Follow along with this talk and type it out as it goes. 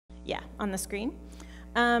on the screen.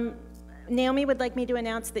 Naomi would like me to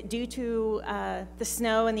announce that due to the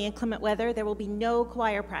snow and the inclement weather, there will be no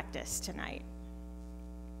choir practice tonight.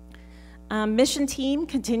 Mission team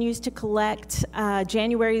continues to collect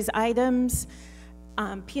January's items.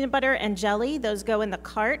 Peanut butter and jelly, those go in the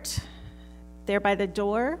cart there by the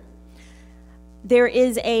door. There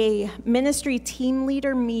is a ministry team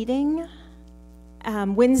leader meeting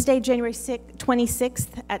Wednesday, January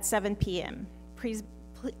 26th at 7 p.m. Please,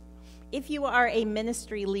 if you are a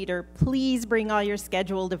ministry leader, please bring all your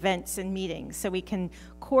scheduled events and meetings so we can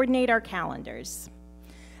coordinate our calendars.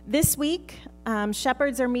 This week,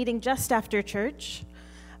 shepherds are meeting just after church.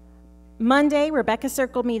 Monday, Rebecca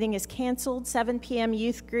Circle meeting is canceled, 7 p.m.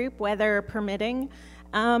 youth group, weather permitting.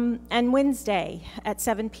 And Wednesday at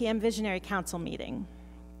 7 p.m. Visionary Council meeting.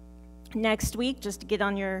 Next week, just to get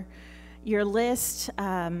on your list,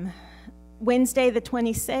 Wednesday the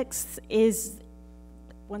 26th is,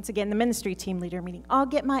 once again, the ministry team leader meeting. I'll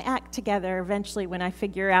get my act together eventually when I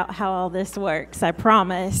figure out how all this works, I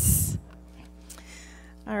promise.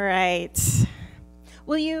 All right.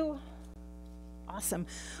 Awesome.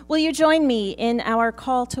 Will you join me in our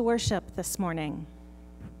call to worship this morning?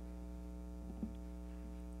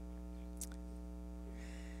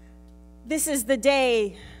 This is the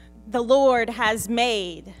day the Lord has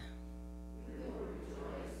made.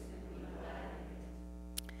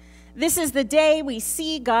 This is the day we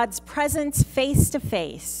see God's presence face to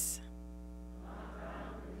face.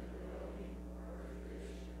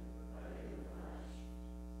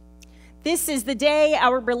 This is the day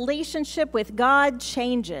our relationship with God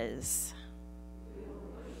changes.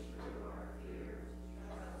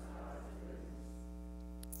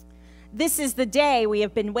 This is the day we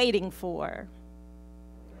have been waiting for,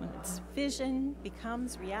 when its vision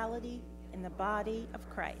becomes reality in the body of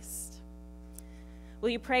Christ. Will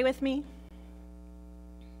you pray with me?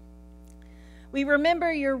 We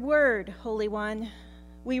remember your word, Holy One.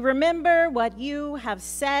 We remember what you have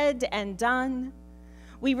said and done.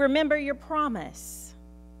 We remember your promise.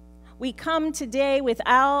 We come today with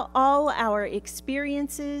all our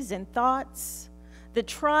experiences and thoughts, the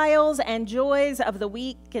trials and joys of the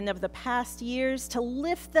week and of the past years, to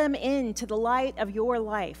lift them into the light of your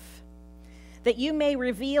life, that you may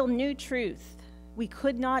reveal new truth we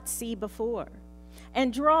could not see before,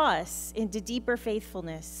 and draw us into deeper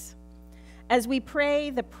faithfulness. As we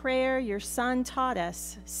pray the prayer your Son taught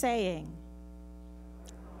us, saying,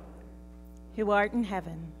 "Who art in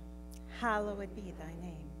heaven, hallowed be thy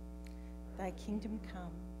name. Thy kingdom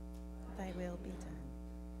come, thy will be done,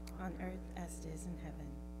 on earth as it is in heaven.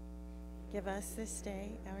 Give us this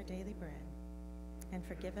day our daily bread, and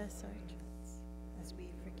forgive us our debts, as we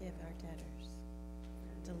forgive our debtors.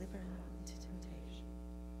 Deliver us not into temptation,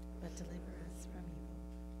 but deliver us from evil.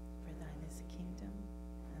 For thine is the kingdom,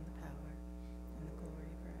 and the power, and the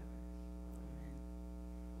glory forever. Amen."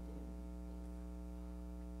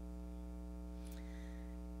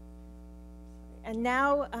 And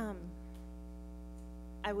now,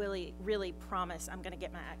 I really promise I'm going to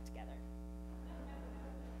get my act together.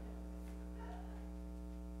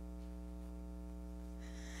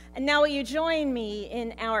 And now will you join me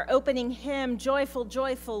in our opening hymn, "Joyful,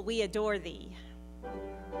 Joyful, We Adore Thee."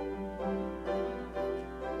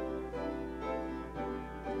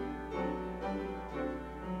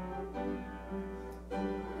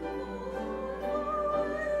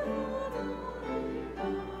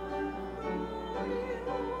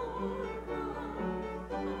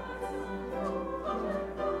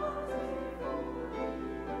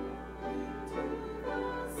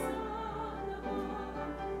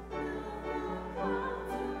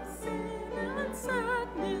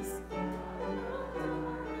 Sadness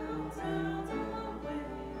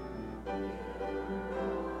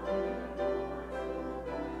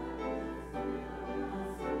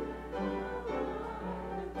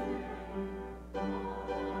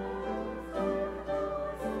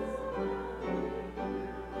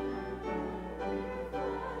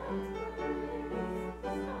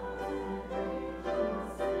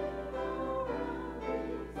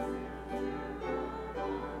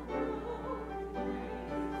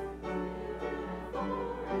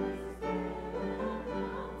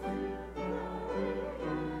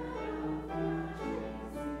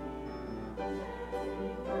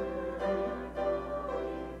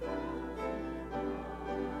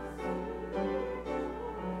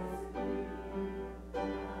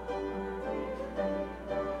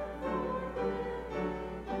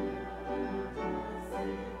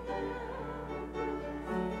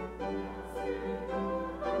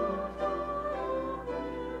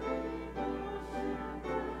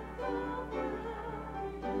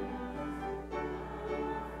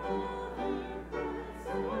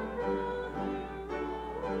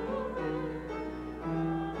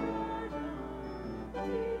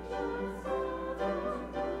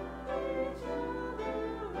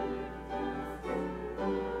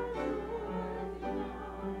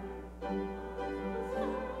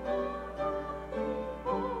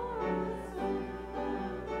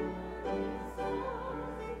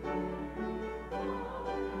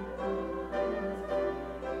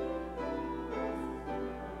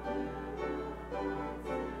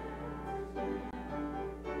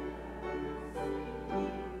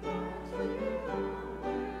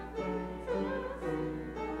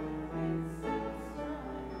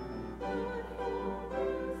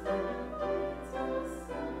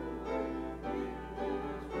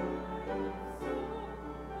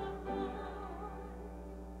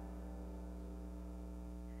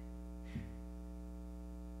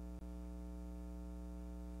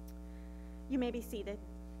may be seated.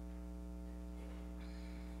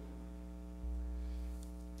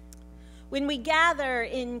 When we gather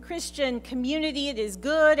in Christian community, it is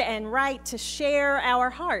good and right to share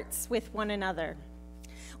our hearts with one another.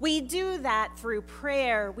 We do that through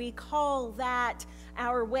prayer. We call that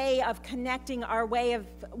our way of connecting,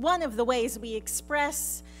 one of the ways we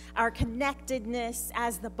express our connectedness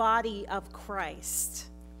as the body of Christ.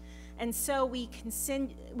 And so we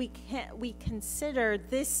consider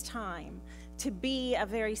this time to be a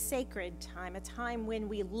very sacred time, a time when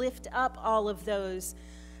we lift up all of those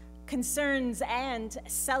concerns and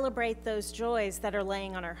celebrate those joys that are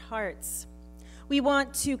laying on our hearts. We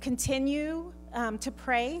want to continue to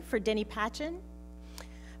pray for Denny Patchen,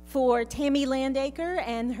 for Tammy Landacre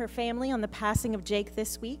and her family on the passing of Jake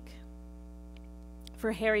this week,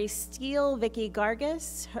 for Harry Steele, Vicky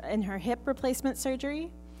Gargas and her hip replacement surgery.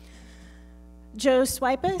 Joe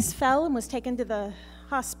Swipus fell and was taken to the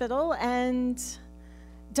hospital, and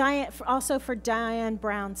also for Diane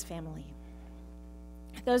Brown's family.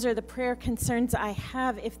 Those are the prayer concerns I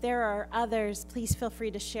have. If there are others, please feel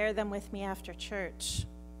free to share them with me after church.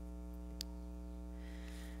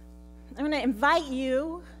 I'm going to invite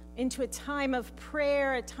you into a time of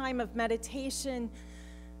prayer, a time of meditation.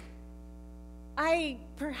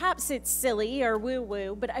 Perhaps it's silly or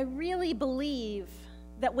woo-woo, but I really believe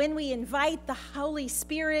that when we invite the Holy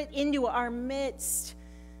Spirit into our midst,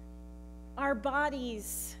 our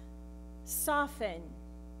bodies soften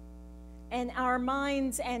and our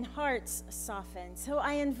minds and hearts soften. So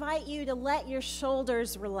I invite you to let your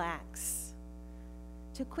shoulders relax,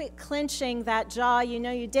 to quit clenching that jaw. You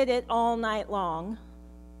know you did it all night long.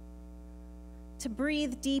 To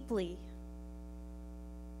breathe deeply,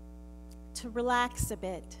 to relax a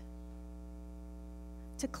bit,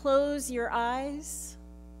 to close your eyes,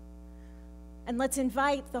 and let's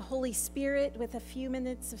invite the Holy Spirit with a few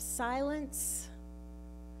minutes of silence,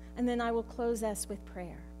 and then I will close us with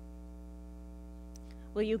prayer.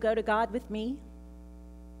 Will you go to God with me?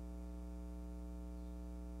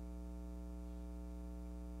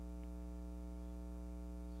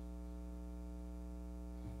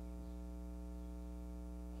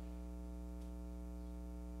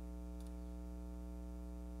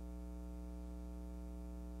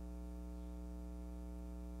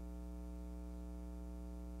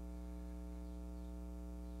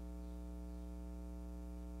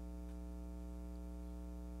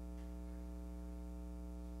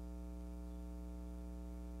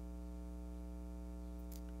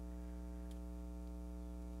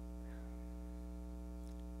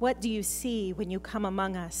 What do you see when you come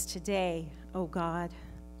among us today, O God?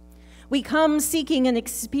 We come seeking an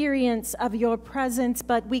experience of your presence,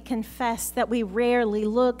 but we confess that we rarely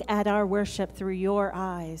look at our worship through your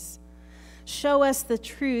eyes. Show us the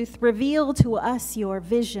truth, reveal to us your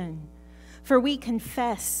vision, for we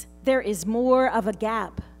confess there is more of a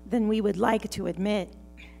gap than we would like to admit.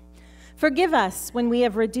 Forgive us when we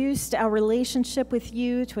have reduced our relationship with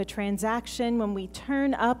you to a transaction, when we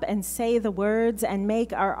turn up and say the words and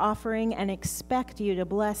make our offering and expect you to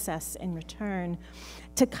bless us in return,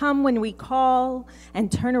 to come when we call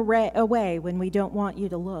and turn away when we don't want you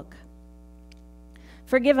to look.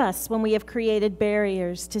 Forgive us when we have created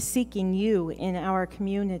barriers to seeking you in our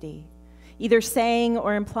community, either saying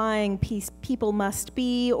or implying people must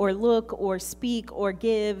be or look or speak or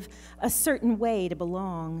give a certain way to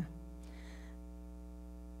belong.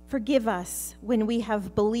 Forgive us when we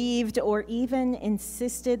have believed or even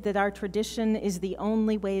insisted that our tradition is the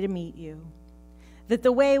only way to meet you, that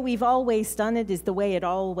the way we've always done it is the way it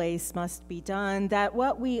always must be done, that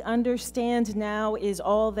what we understand now is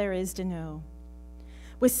all there is to know.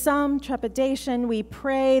 With some trepidation, we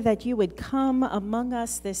pray that you would come among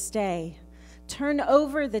us this day, turn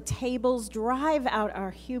over the tables, drive out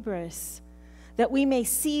our hubris, that we may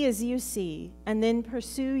see as you see, and then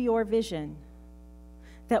pursue your vision,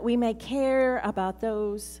 that we may care about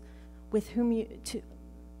those whom you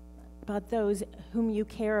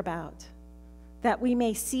care about, that we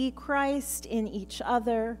may see Christ in each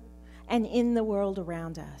other and in the world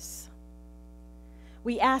around us.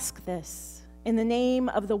 We ask this in the name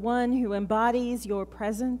of the one who embodies your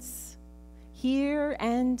presence here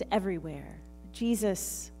and everywhere,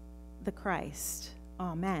 Jesus the Christ.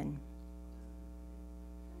 Amen.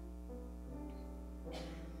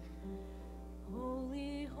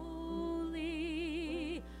 Holy,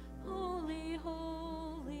 holy, holy,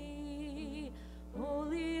 holy,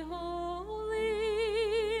 holy, holy,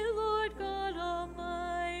 Lord God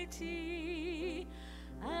Almighty,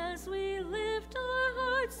 as we lift our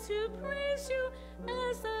hearts to praise you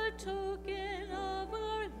as a token of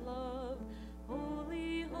our love.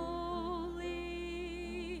 Holy,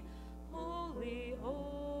 holy, holy.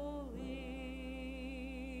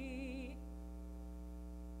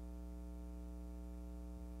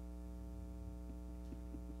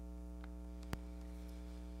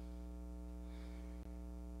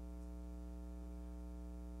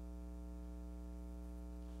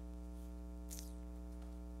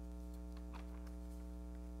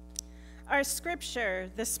 Our scripture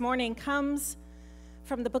this morning comes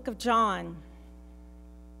from the book of John,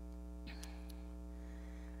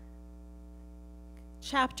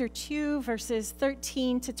 chapter 2, verses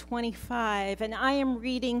 13 to 25, and I am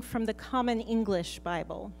reading from the Common English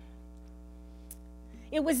Bible.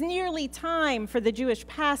 It was nearly time for the Jewish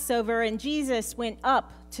Passover, and Jesus went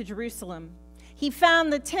up to Jerusalem. He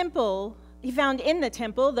found in the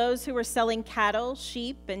temple those who were selling cattle,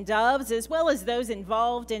 sheep, and doves, as well as those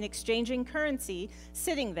involved in exchanging currency,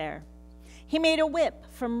 sitting there. He made a whip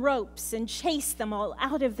from ropes and chased them all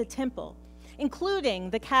out of the temple, including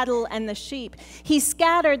the cattle and the sheep. He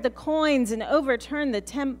scattered the coins and overturned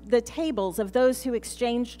the tables of those who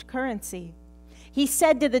exchanged currency. He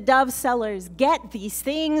said to the dove sellers, "Get these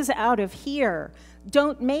things out of here.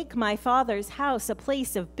 Don't make my Father's house a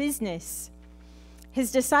place of business."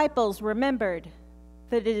 His disciples remembered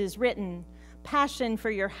that it is written, "Passion for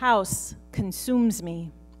your house consumes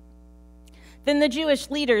me." Then the Jewish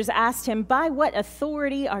leaders asked him, "By what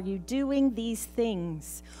authority are you doing these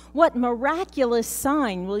things? What miraculous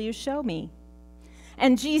sign will you show me?"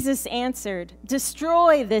 And Jesus answered,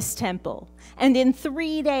 "Destroy this temple, and in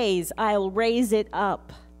 3 days I'll raise it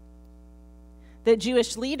up." The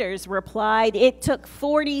Jewish leaders replied, "It took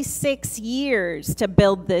 46 years to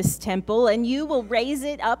build this temple, and you will raise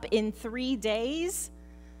it up in 3 days?"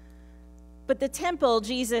 But the temple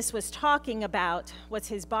Jesus was talking about was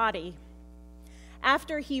his body.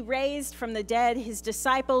 After he raised from the dead, his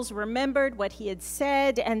disciples remembered what he had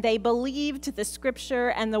said, and they believed the scripture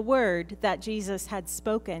and the word that Jesus had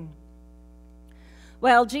spoken.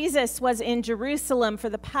 While Jesus was in Jerusalem for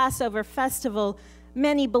the Passover festival,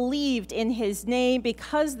 many believed in his name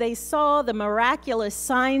because they saw the miraculous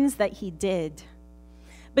signs that he did.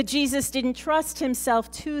 But Jesus didn't trust himself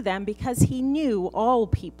to them because he knew all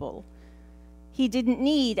people. He didn't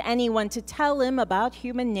need anyone to tell him about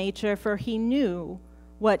human nature, for he knew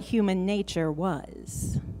what human nature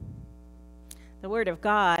was. The word of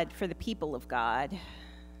God for the people of God.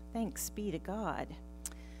 Thanks be to God.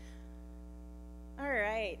 All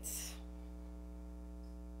right.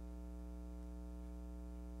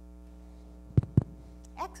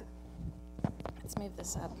 Excellent. Let's move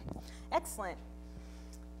this up. Excellent.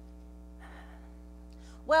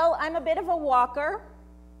 Well, I'm a bit of a walker.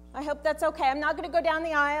 I hope that's okay. I'm not going to go down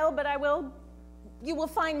the aisle, but you will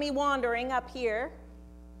find me wandering up here.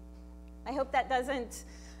 I hope that doesn't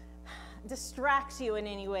distract you in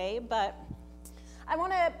any way, but I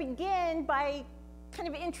want to begin by kind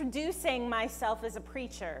of introducing myself as a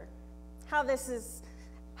preacher, how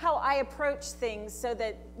I approach things so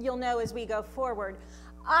that you'll know as we go forward.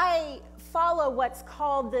 I follow what's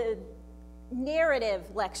called the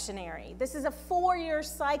narrative lectionary. This is a 4-year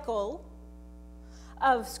cycle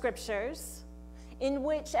of scriptures in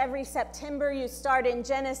which every September you start in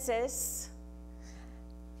Genesis.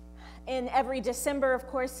 In every December, of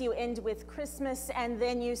course, you end with Christmas, and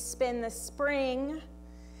then you spend the spring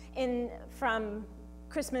from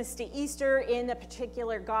Christmas to Easter in a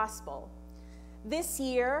particular gospel. This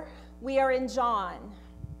year, we are in John.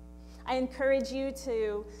 I encourage you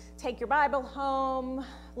to take your Bible home,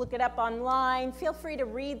 look it up online. Feel free to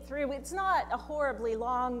read through. It's not a horribly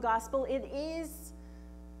long gospel. It is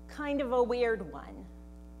kind of a weird one.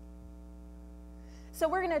 So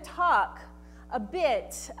we're going to talk a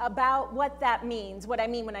bit about what that means, what I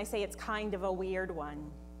mean when I say it's kind of a weird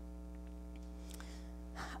one.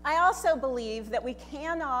 I also believe that we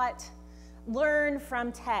cannot learn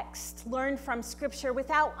from text, learn from scripture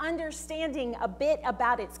without understanding a bit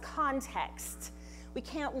about its context. We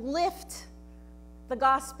can't lift the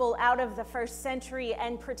gospel out of the first century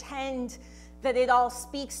and pretend that it all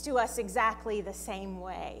speaks to us exactly the same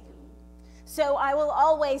way. So I will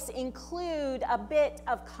always include a bit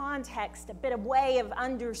of context, a bit of way of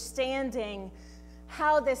understanding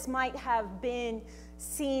how this might have been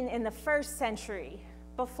seen in the first century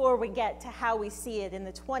before we get to how we see it in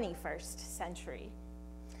the 21st century.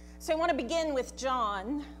 So I want to begin with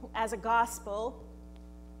John as a gospel.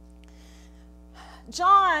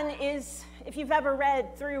 John is, if you've ever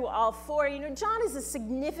read through all 4, John is a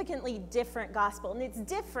significantly different gospel, and it's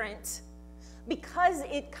different because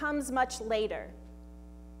it comes much later.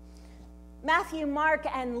 Matthew, Mark,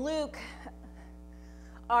 and Luke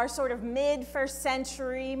are sort of mid-first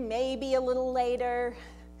century, maybe a little later.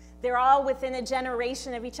 They're all within a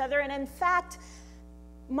generation of each other, and in fact,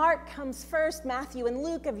 Mark comes first. Matthew and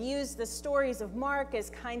Luke have used the stories of Mark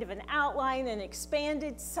as kind of an outline and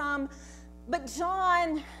expanded some, but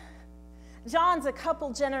John's a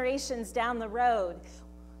couple generations down the road.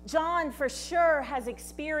 John for sure has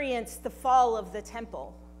experienced the fall of the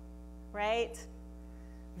temple, right?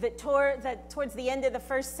 that towards the end of the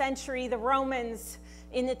first century, the Romans,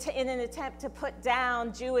 in an attempt to put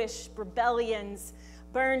down Jewish rebellions,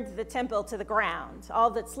 burned the temple to the ground. All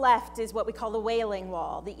that's left is what we call the Wailing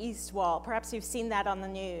Wall, the East Wall. Perhaps you've seen that on the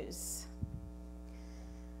news.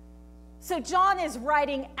 So John is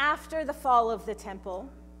writing after the fall of the temple.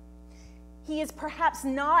 He is perhaps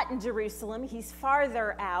not in Jerusalem. He's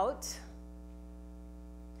farther out.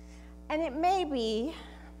 And it may be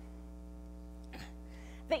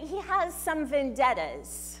that he has some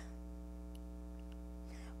vendettas.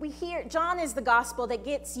 We hear, John is the gospel that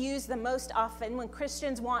gets used the most often when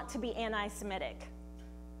Christians want to be anti-Semitic.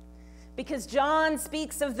 Because John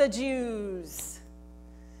speaks of the Jews.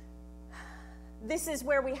 This is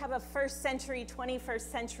where we have a first century, 21st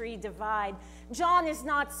century divide. John is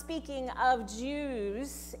not speaking of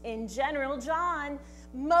Jews in general. John,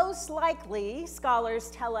 most likely, scholars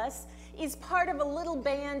tell us, is part of a little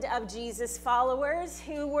band of Jesus followers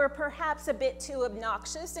who were perhaps a bit too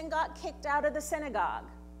obnoxious and got kicked out of the synagogue.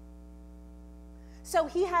 So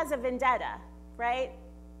he has a vendetta, right?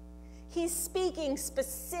 He's speaking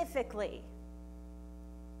specifically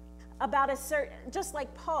about a certain, just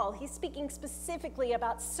like Paul, he's speaking specifically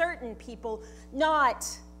about certain people, not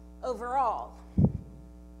overall.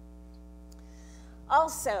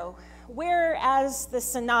 Also, whereas the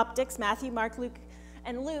synoptics, Matthew, Mark, Luke,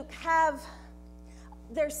 and Luke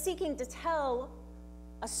they're seeking to tell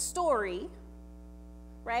a story,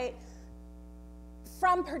 right,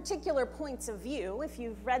 from particular points of view. If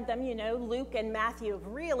you've read them, you know Luke and Matthew have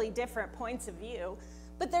really different points of view,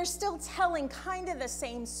 but they're still telling kind of the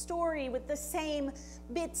same story with the same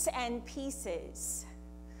bits and pieces.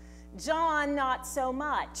 John, not so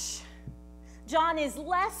much. John is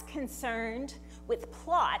less concerned with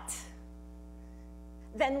plot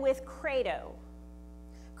than with credo.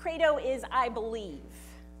 Credo is I believe.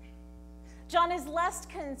 John is less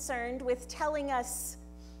concerned with telling us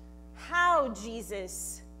how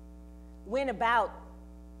Jesus went about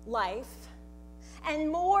life and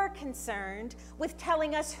more concerned with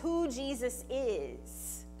telling us who Jesus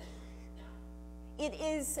is. It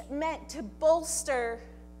is meant to bolster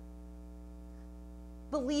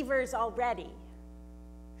believers already.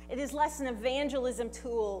 It is less an evangelism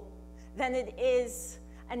tool than it is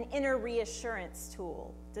an inner reassurance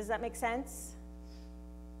tool. Does that make sense?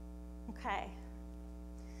 Okay.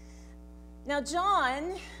 Now,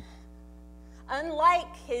 John,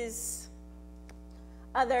 unlike his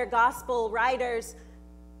other gospel writers,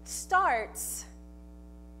 starts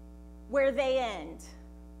where they end.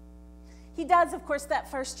 He does, of course, that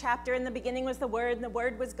first chapter. In the beginning was the Word, and the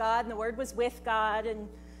Word was God, and the Word was with God, and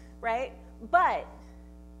right? But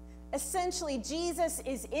essentially, Jesus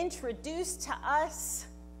is introduced to us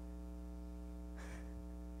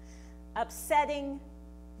upsetting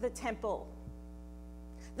the temple.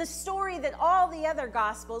 The story that all the other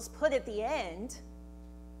gospels put at the end,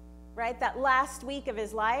 right, that last week of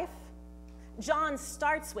his life, John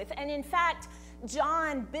starts with. And in fact,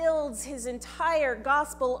 John builds his entire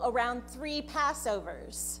gospel around 3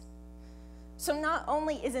 Passovers. So not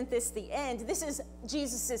only isn't this the end, this is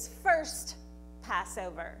Jesus' first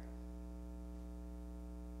Passover.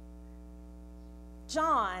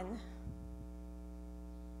 John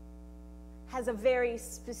has a very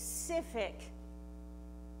specific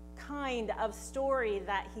kind of story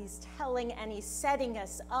that he's telling, and he's setting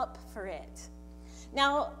us up for it.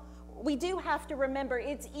 Now, we do have to remember,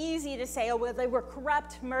 it's easy to say, oh, well, they were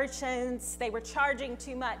corrupt merchants, they were charging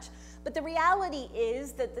too much. But the reality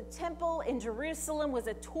is that the temple in Jerusalem was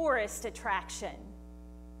a tourist attraction.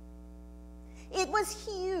 It was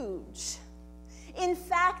huge. In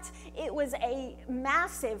fact, it was a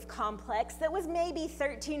massive complex that was maybe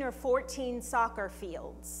 13 or 14 soccer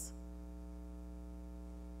fields,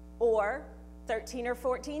 or 13 or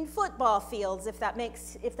 14 football fields, if that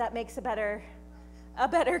makes a better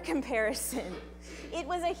comparison. It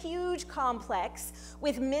was a huge complex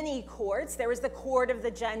with many courts. There was the court of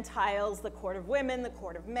the Gentiles, the court of women, the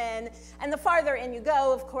court of men, and the farther in you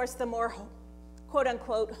go, of course, the more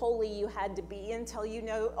quote-unquote holy you had to be, until you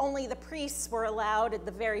know only the priests were allowed at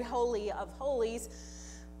the very holy of holies.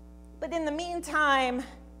 But in the meantime,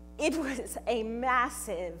 it was a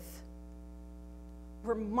massive,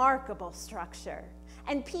 remarkable structure,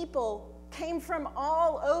 and people came from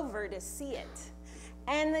all over to see it.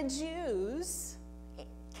 And the Jews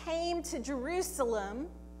came to Jerusalem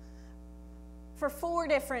for 4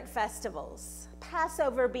 different festivals,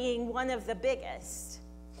 Passover being one of the biggest.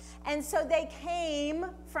 And so they came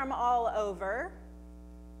from all over.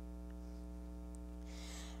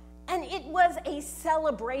 And it was a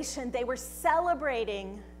celebration. They were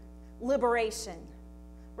celebrating liberation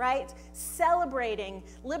right? Celebrating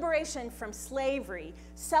liberation from slavery,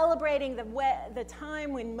 celebrating the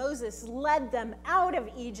time when Moses led them out of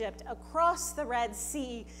Egypt, across the Red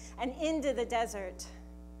Sea, and into the desert.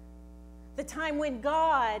 The time when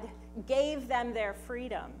God gave them their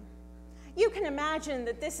freedom. You can imagine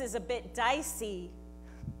that this is a bit dicey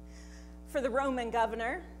for the Roman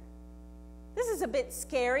governor. This is a bit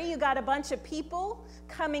scary. You got a bunch of people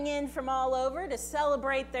coming in from all over to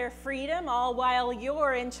celebrate their freedom, all while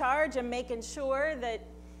you're in charge and making sure that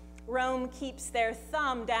Rome keeps their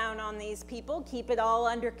thumb down on these people, keep it all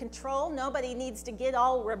under control. Nobody needs to get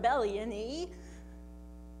all rebellion-y.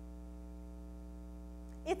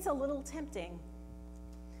 It's a little tempting,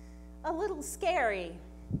 a little scary.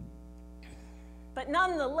 But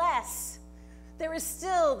nonetheless, there is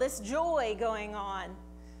still this joy going on.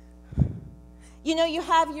 You know, you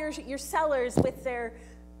have your sellers with their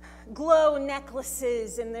glow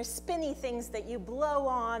necklaces and their spinny things that you blow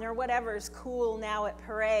on or whatever's cool now at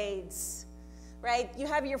parades, right? You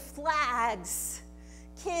have your flags,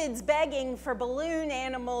 kids begging for balloon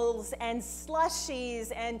animals and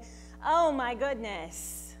slushies, and oh my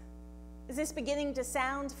goodness. Is this beginning to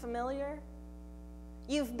sound familiar?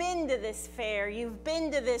 You've been to this fair, you've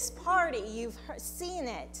been to this party, you've seen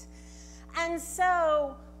it. And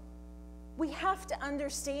so we have to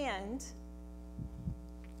understand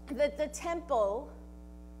that the temple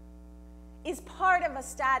is part of a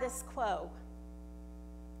status quo,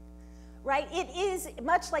 right? It is,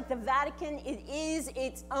 much like the Vatican, it is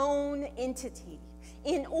its own entity.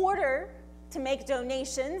 In order to make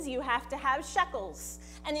donations, you have to have shekels.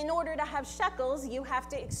 And in order to have shekels, you have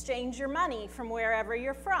to exchange your money from wherever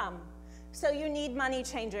you're from. So you need money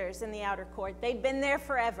changers in the outer court. They've been there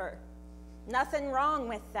forever. Nothing wrong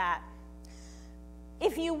with that.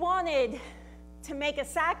 If you wanted to make a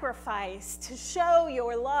sacrifice to show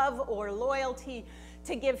your love or loyalty,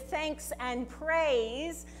 to give thanks and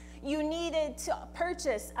praise, you needed to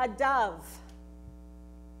purchase a dove,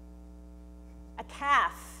 a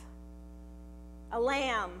calf, a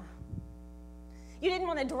lamb. You didn't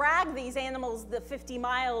want to drag these animals the 50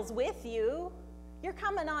 miles with you. You're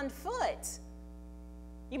coming on foot.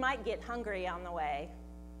 You might get hungry on the way.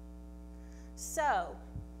 So,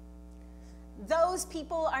 those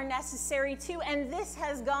people are necessary too, and this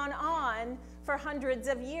has gone on for hundreds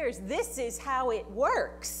of years. This is how it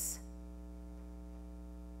works.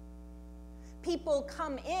 People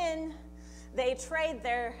come in, they trade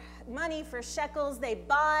their money for shekels, they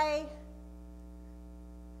buy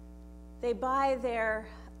their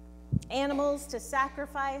animals to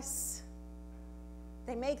sacrifice,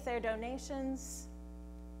 they make their donations.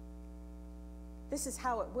 This is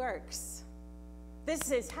how it works.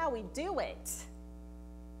 This is how we do it.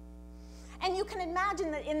 And you can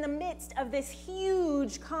imagine that in the midst of this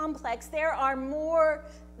huge complex, there are more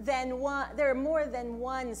than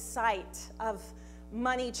one site of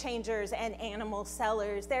money changers and animal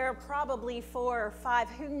sellers. There are probably 4 or 5,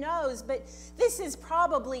 who knows, but this is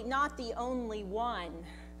probably not the only one.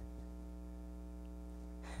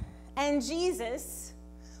 And Jesus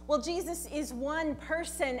is one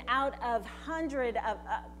person out of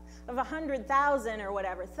 100,000 or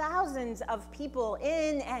whatever, thousands of people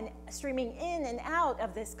streaming in and out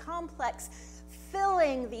of this complex,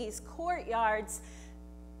 filling these courtyards.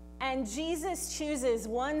 And Jesus chooses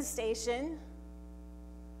one station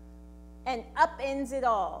and upends it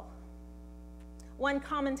all. One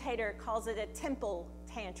commentator calls it a temple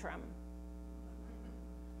tantrum.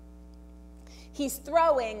 He's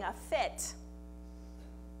throwing a fit.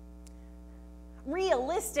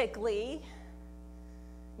 Realistically,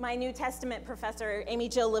 my New Testament professor, Amy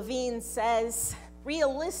Jill Levine, says,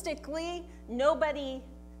 realistically, nobody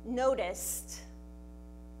noticed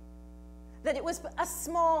that it was a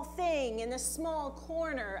small thing in a small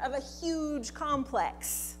corner of a huge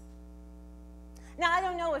complex. Now, I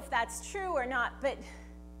don't know if that's true or not, but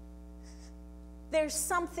there's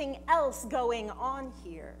something else going on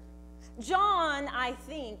here. John, I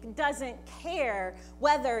think, doesn't care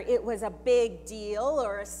whether it was a big deal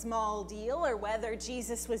or a small deal, or whether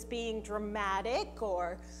Jesus was being dramatic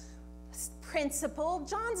or principled.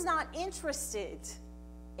 John's not interested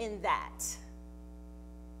in that.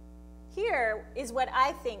 Here is what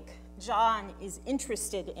I think John is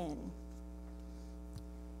interested in.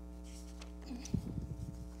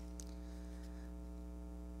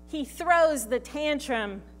 He throws the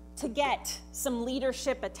tantrum to get some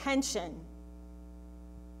leadership attention.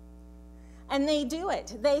 And they do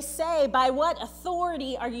it. They say, by what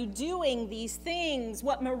authority are you doing these things?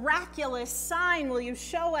 What miraculous sign will you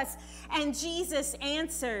show us? And Jesus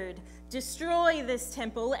answered, destroy this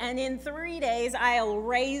temple, and in 3 days I'll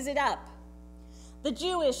raise it up. The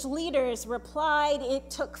Jewish leaders replied, "It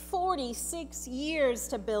took 46 years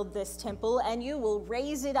to build this temple, and you will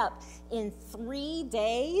raise it up in 3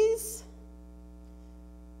 days?"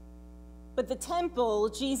 But the temple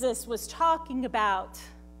Jesus was talking about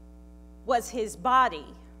was his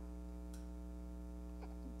body.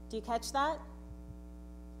 Do you catch that?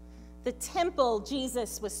 The temple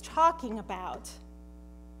Jesus was talking about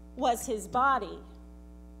was his body.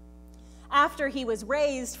 After he was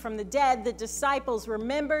raised from the dead, the disciples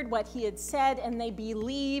remembered what he had said, and they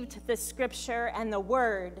believed the scripture and the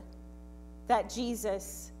word that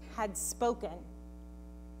Jesus had spoken.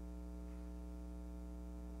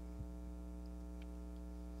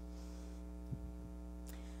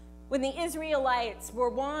 When the Israelites were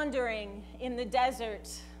wandering in the desert,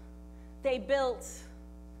 they built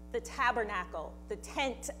the tabernacle, the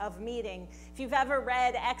tent of meeting. If you've ever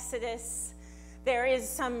read Exodus,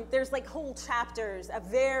 there's like whole chapters of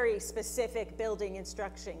very specific building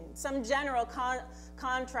instruction. Some general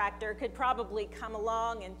contractor could probably come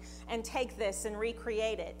along and take this and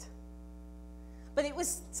recreate it. But it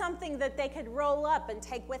was something that they could roll up and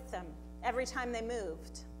take with them every time they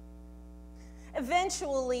moved.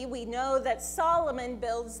 Eventually, we know that Solomon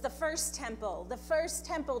builds the first temple. The first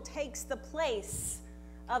temple takes the place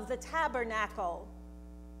of the tabernacle.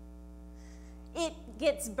 It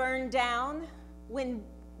gets burned down when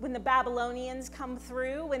the Babylonians come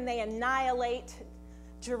through, when they annihilate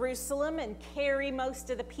Jerusalem and carry most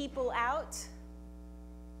of the people out.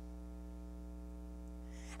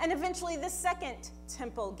 And eventually the second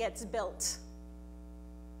temple gets built.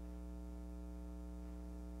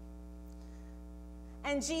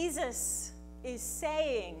 And Jesus is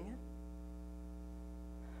saying,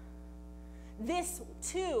 this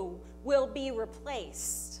too will be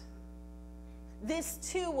replaced. This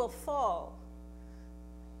too will fall.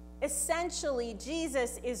 Essentially,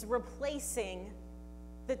 Jesus is replacing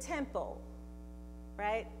the temple,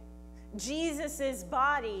 right? Jesus'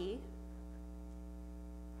 body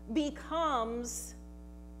becomes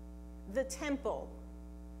the temple,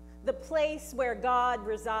 the place where God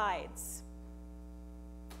resides.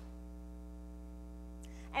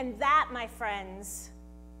 And that, my friends,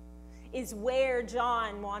 is where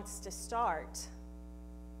John wants to start.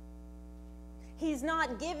 He's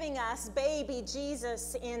not giving us baby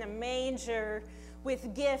Jesus in a manger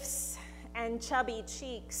with gifts and chubby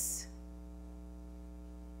cheeks.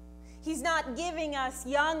 He's not giving us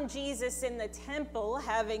young Jesus in the temple,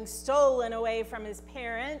 having stolen away from his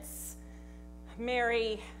parents.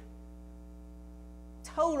 Mary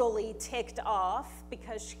totally ticked off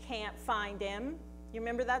because she can't find him. You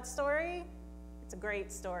remember that story? It's a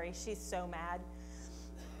great story. She's so mad.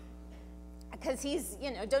 Because he's,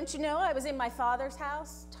 don't you know, I was in my father's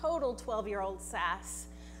house? Total 12-year-old sass.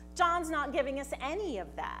 John's not giving us any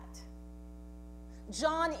of that.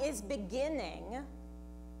 John is beginning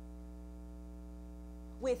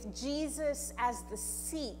with Jesus as the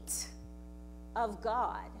seat of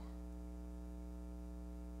God.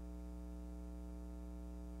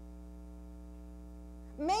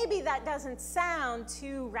 Maybe that doesn't sound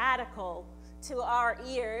too radical to our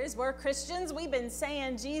ears. We're Christians. We've been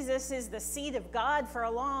saying Jesus is the seat of God for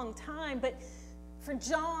a long time. But for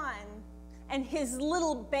John and his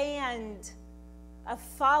little band of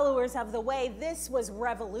followers of the way, this was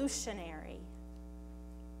revolutionary.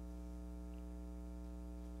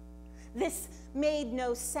 This made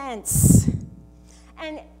no sense.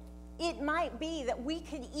 And it might be that we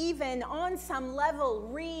could even, on some level,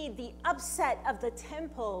 read the upset of the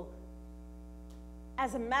temple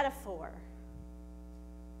as a metaphor,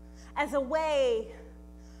 as a way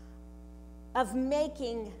of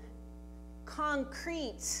making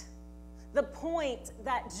concrete the point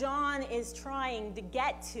that John is trying to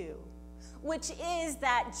get to, which is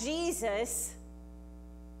that Jesus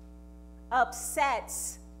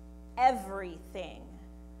upsets everything.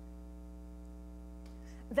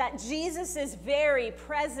 That Jesus' very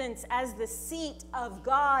presence as the seat of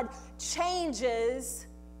God changes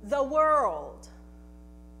the world.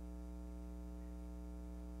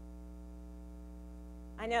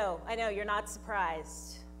 I know, you're not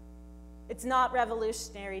surprised. It's not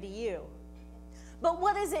revolutionary to you. But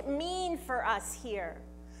what does it mean for us here?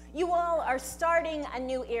 You all are starting a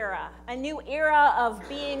new era of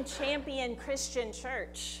being Champion Christian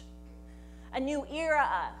Church, a new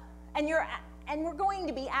era, and we're going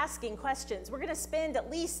to be asking questions. We're going to spend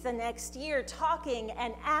at least the next year talking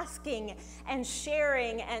and asking and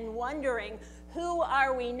sharing and wondering, who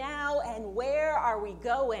are we now and where are we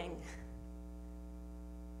going?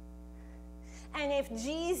 And if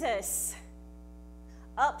Jesus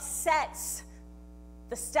upsets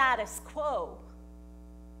the status quo,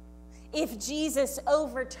 if Jesus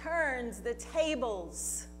overturns the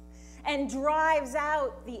tables and drives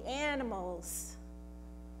out the animals,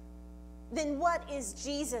 then what is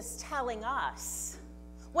Jesus telling us?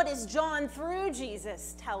 What is John through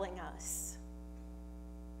Jesus telling us?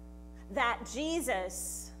 That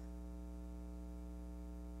Jesus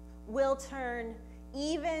will turn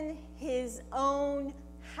even his own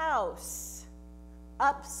house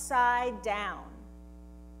upside down.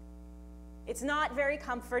 It's not very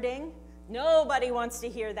comforting. Nobody wants to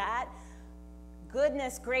hear that.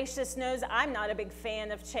 Goodness gracious knows I'm not a big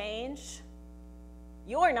fan of change.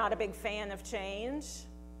 You're not a big fan of change.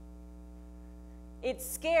 It's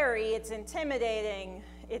scary, it's intimidating,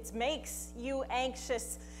 it makes you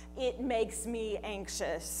anxious, it makes me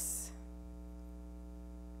anxious.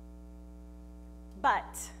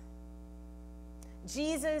 But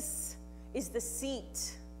Jesus is the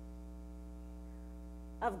seat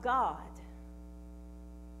of God.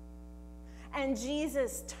 And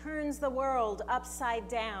Jesus turns the world upside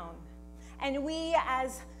down. And we,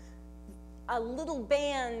 as a little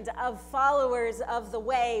band of followers of the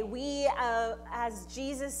way, we, as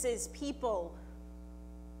Jesus's people,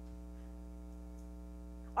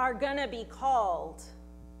 are going to be called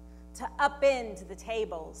to upend the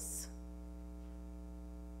tables,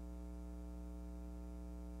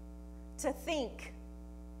 to think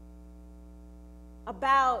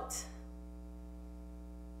about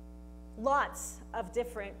lots of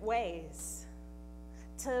different ways,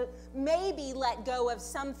 to maybe let go of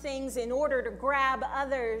some things in order to grab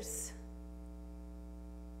others.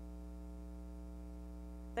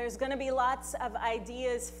 There's going to be lots of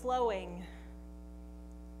ideas flowing.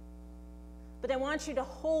 But I want you to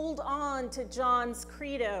hold on to John's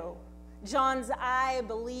credo, John's I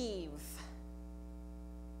believe.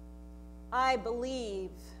 I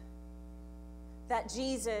believe that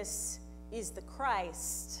Jesus is the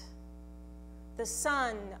Christ, the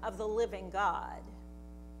Son of the living God.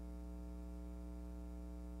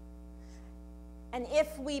 And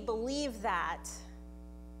if we believe that,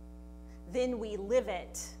 then we live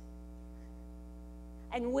it.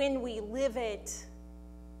 And when we live it,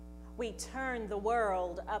 we turn the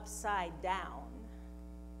world upside down.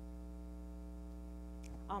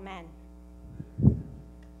 Amen.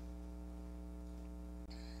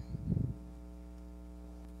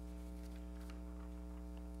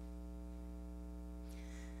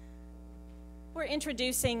 We're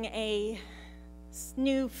introducing a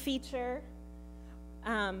new feature.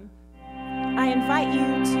 I invite you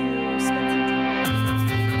to spend some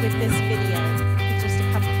time with this video, just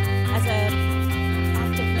a couple, as a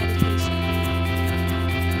act of meditation.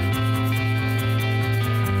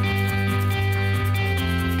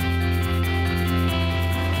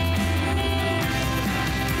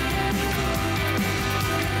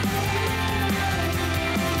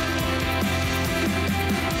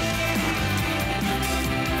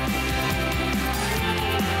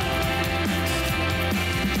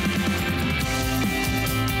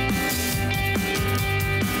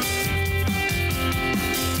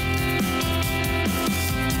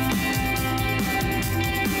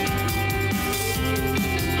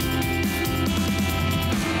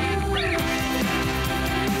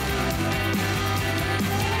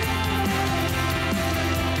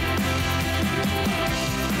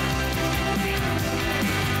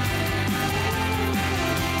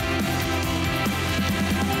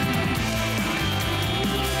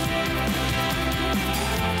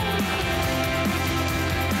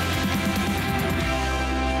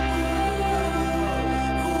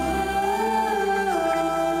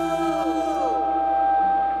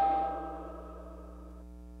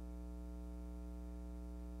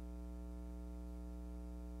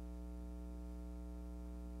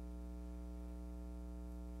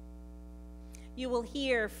 You will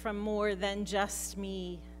hear from more than just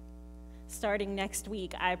me starting next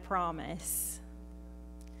week, I promise.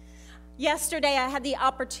 Yesterday, I had the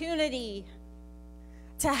opportunity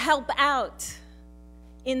to help out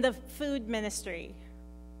in the food ministry.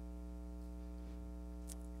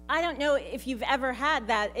 I don't know if you've ever had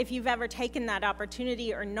that, if you've ever taken that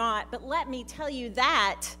opportunity or not, but let me tell you,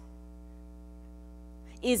 that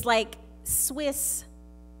is like Swiss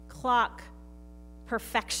clock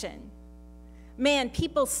perfection. Man,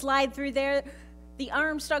 people slide through there. The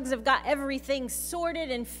Armstrongs have got everything sorted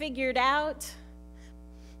and figured out.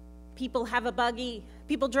 People have a buggy.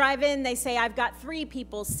 People drive in, they say, I've got 3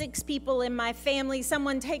 people, 6 people in my family.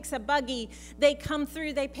 Someone takes a buggy. They come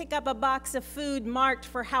through, they pick up a box of food marked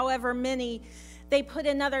for however many. They put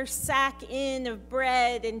another sack in of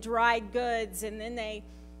bread and dried goods, and then they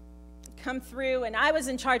come through. And I was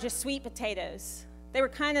in charge of sweet potatoes. They were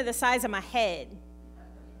kind of the size of my head.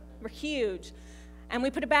 were huge. And we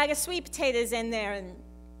put a bag of sweet potatoes in there, and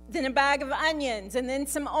then a bag of onions, and then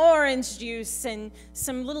some orange juice, and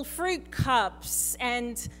some little fruit cups,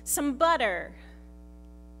 and some butter.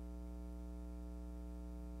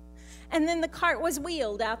 And then the cart was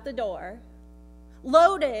wheeled out the door,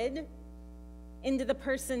 loaded into the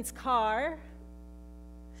person's car,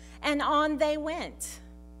 and on they went.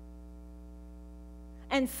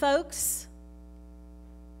 And folks,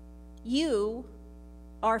 you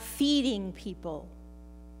are feeding people.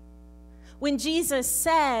 When Jesus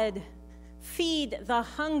said, feed the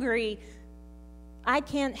hungry, I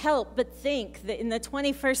can't help but think that in the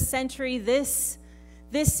 21st century, this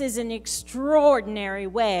is an extraordinary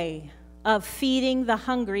way of feeding the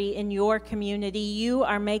hungry in your community. You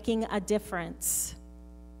are making a difference.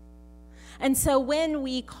 And so when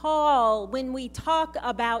we talk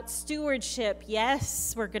about stewardship,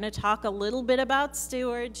 yes, we're going to talk a little bit about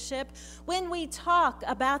stewardship. When we talk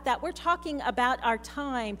about that, we're talking about our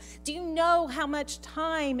time. Do you know how much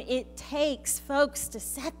time it takes, folks, to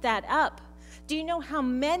set that up? Do you know how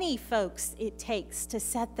many folks it takes to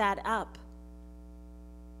set that up?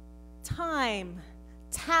 Time,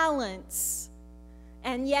 talents,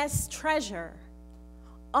 and yes, treasure,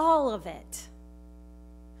 all of it.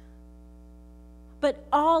 But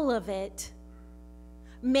all of it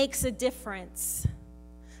makes a difference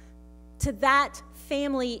to that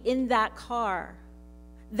family in that car,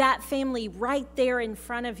 that family right there in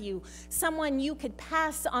front of you, someone you could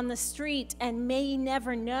pass on the street and may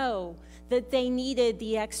never know that they needed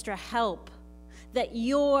the extra help, that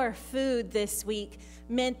your food this week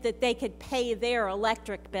meant that they could pay their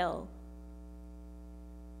electric bill.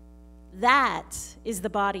 That is the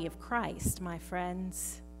body of Christ, my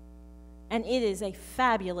friends. And it is a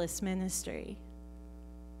fabulous ministry.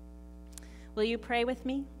 Will you pray with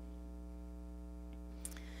me?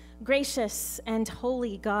 Gracious and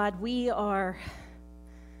holy God, we are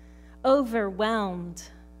overwhelmed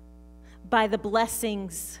by the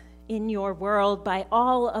blessings in your world, by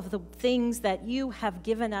all of the things that you have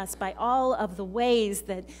given us, by all of the ways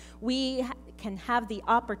that we can have the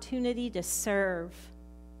opportunity to serve.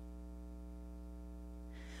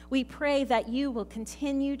 We pray that you will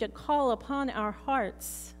continue to call upon our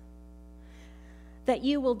hearts, that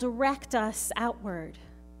you will direct us outward,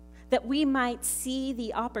 that we might see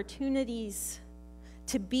the opportunities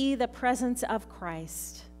to be the presence of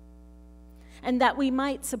Christ, and that we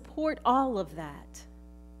might support all of that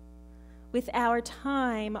with our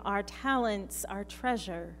time, our talents, our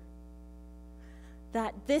treasure,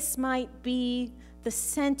 that this might be the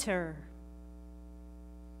center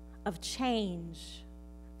of change,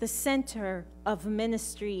 the center of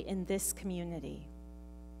ministry in this community.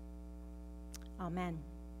 Amen.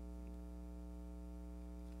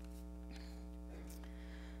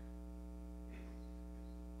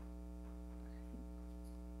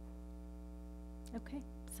 Okay,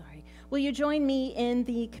 sorry. Will you join me in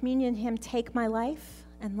the communion hymn, Take My Life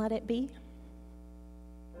and Let It Be?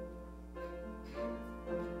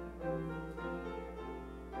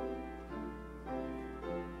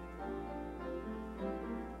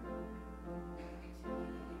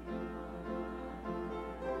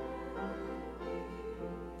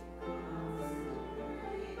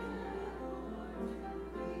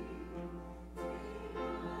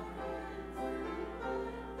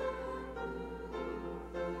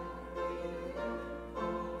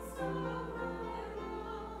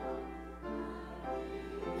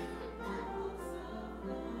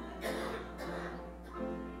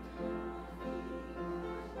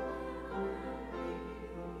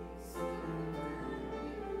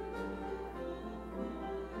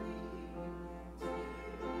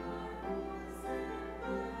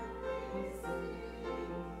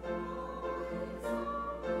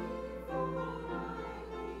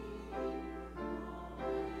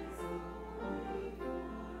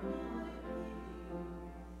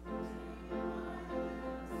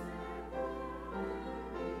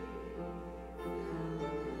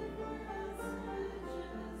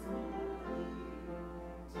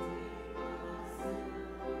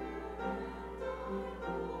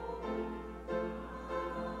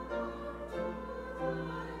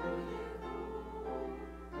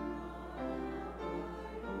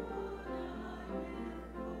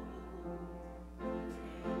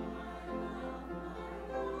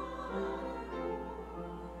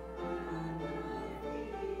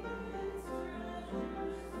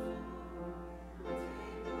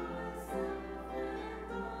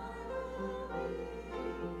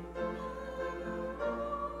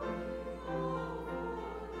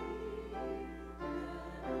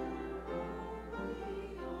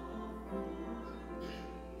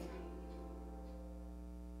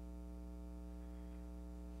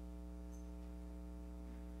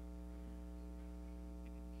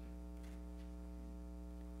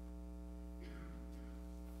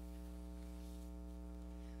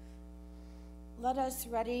 Let us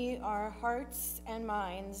ready our hearts and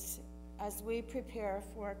minds as we prepare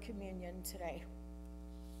for communion today.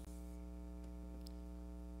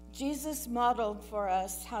 Jesus modeled for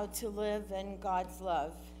us how to live in God's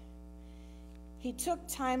love. He took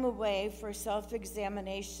time away for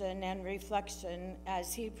self-examination and reflection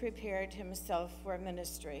as he prepared himself for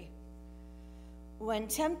ministry. When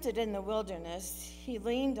tempted in the wilderness, he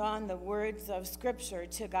leaned on the words of Scripture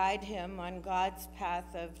to guide him on God's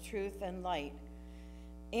path of truth and light.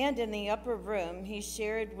 And in the upper room, he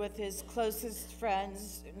shared with his closest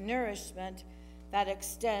friends nourishment that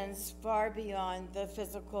extends far beyond the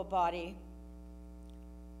physical body.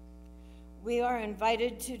 We are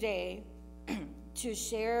invited today to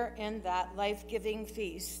share in that life-giving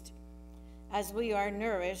feast as we are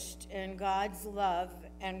nourished in God's love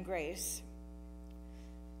and grace.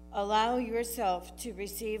 Allow yourself to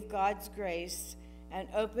receive God's grace and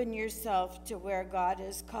open yourself to where God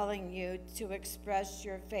is calling you to express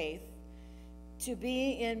your faith, to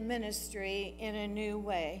be in ministry in a new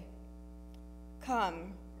way.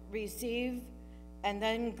 Come, receive, and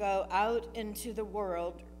then go out into the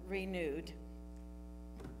world renewed.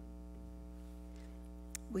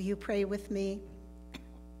 Will you pray with me?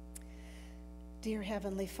 Dear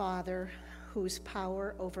Heavenly Father, whose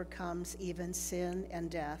power overcomes even sin and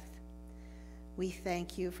death, we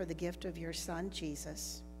thank you for the gift of your Son,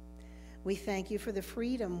 Jesus. We thank you for the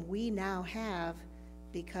freedom we now have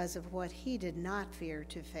because of what he did not fear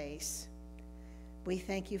to face. We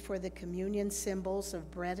thank you for the communion symbols of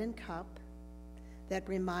bread and cup that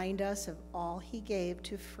remind us of all he gave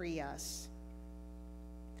to free us.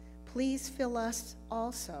 Please fill us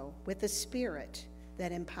also with the Spirit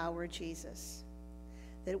that empowered Jesus,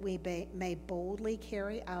 that we may boldly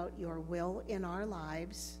carry out your will in our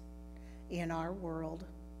lives, in our world,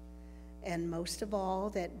 and most of all,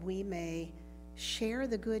 that we may share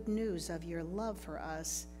the good news of your love for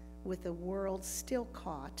us with the world still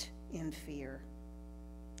caught in fear.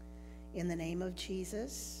 In the name of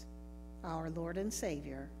Jesus, our Lord and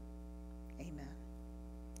Savior, amen.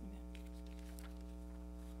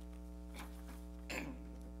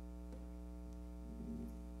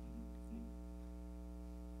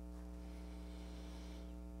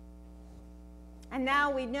 And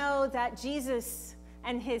now we know that Jesus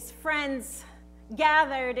and his friends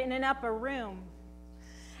gathered in an upper room.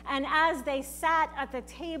 And as they sat at the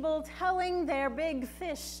table telling their big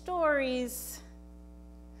fish stories,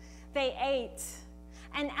 they ate.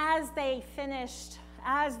 And as they finished,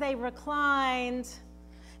 as they reclined,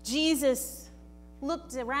 Jesus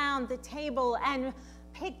looked around the table and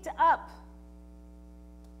picked up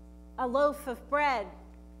a loaf of bread,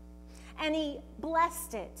 and he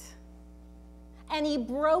blessed it. And he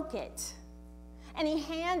broke it, and he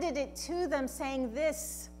handed it to them, saying,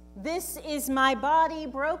 This is my body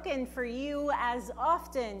broken for you. As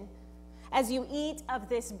often as you eat of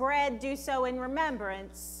this bread, do so in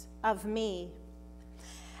remembrance of me.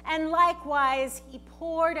 And likewise, he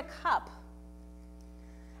poured a cup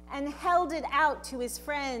and held it out to his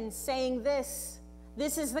friends, saying, This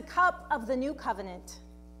is the cup of the new covenant,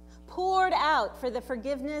 poured out for the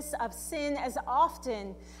forgiveness of sin. As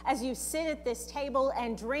often as you sit at this table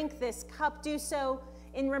and drink this cup, do so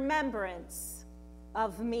in remembrance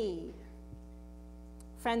of me.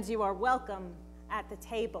 Friends, you are welcome at the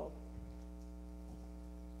table.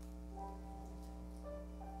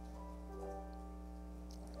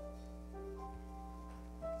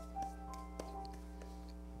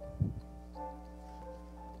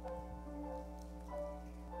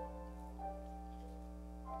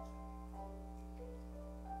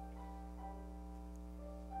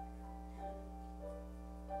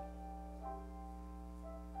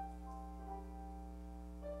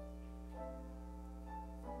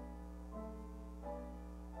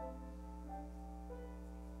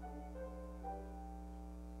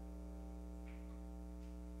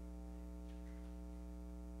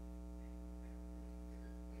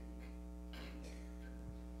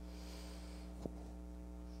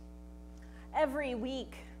 Every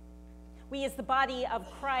week, we as the body of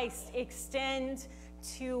Christ extend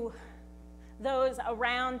to those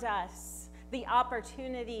around us the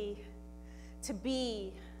opportunity to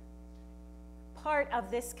be part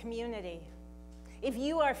of this community. If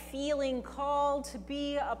you are feeling called to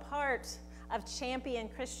be a part of Champion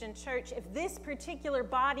Christian Church, if this particular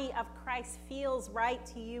body of Christ feels right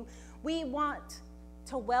to you, we want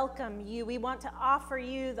to welcome you. We want to offer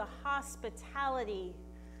you the hospitality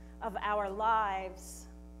of our lives.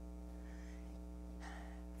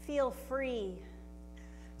 Feel free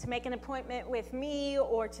to make an appointment with me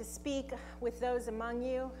or to speak with those among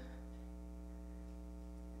you.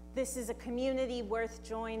 This is a community worth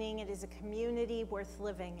joining. It is a community worth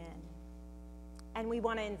living in. And we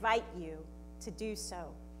want to invite you to do so.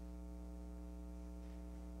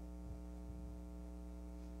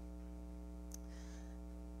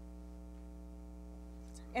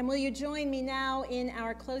 And will you join me now in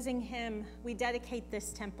our closing hymn? We dedicate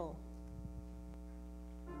this temple.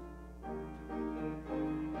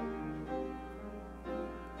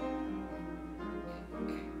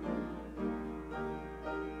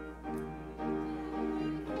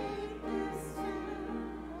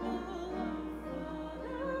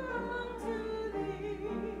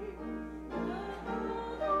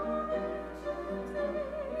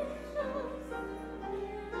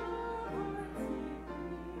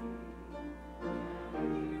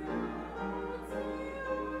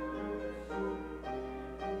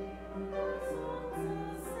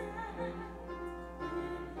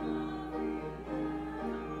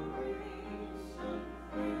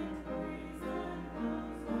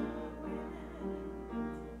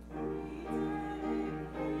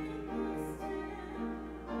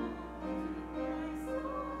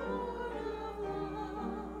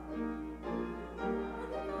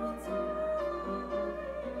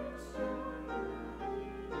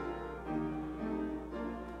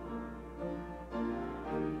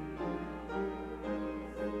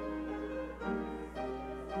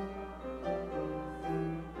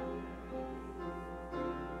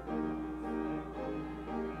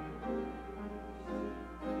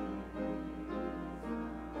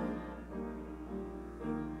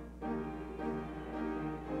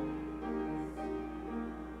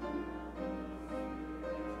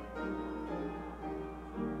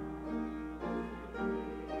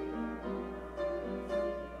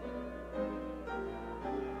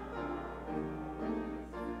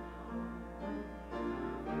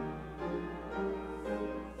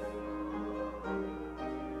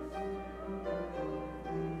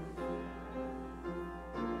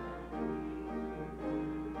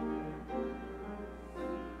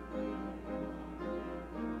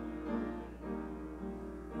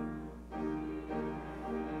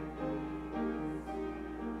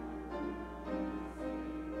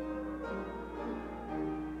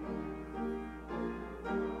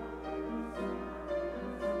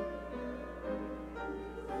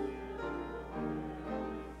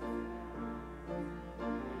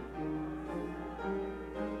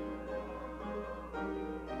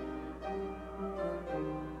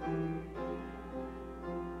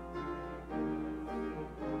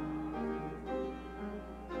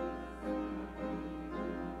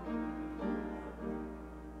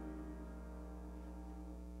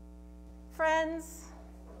 Friends,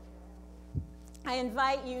 I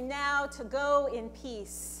invite you now to go in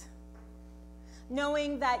peace,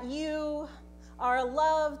 knowing that you are a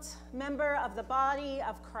loved member of the body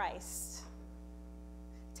of Christ,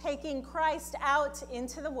 taking Christ out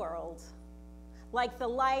into the world like the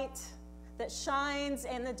light that shines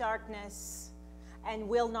in the darkness and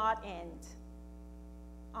will not end.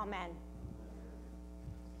 Amen.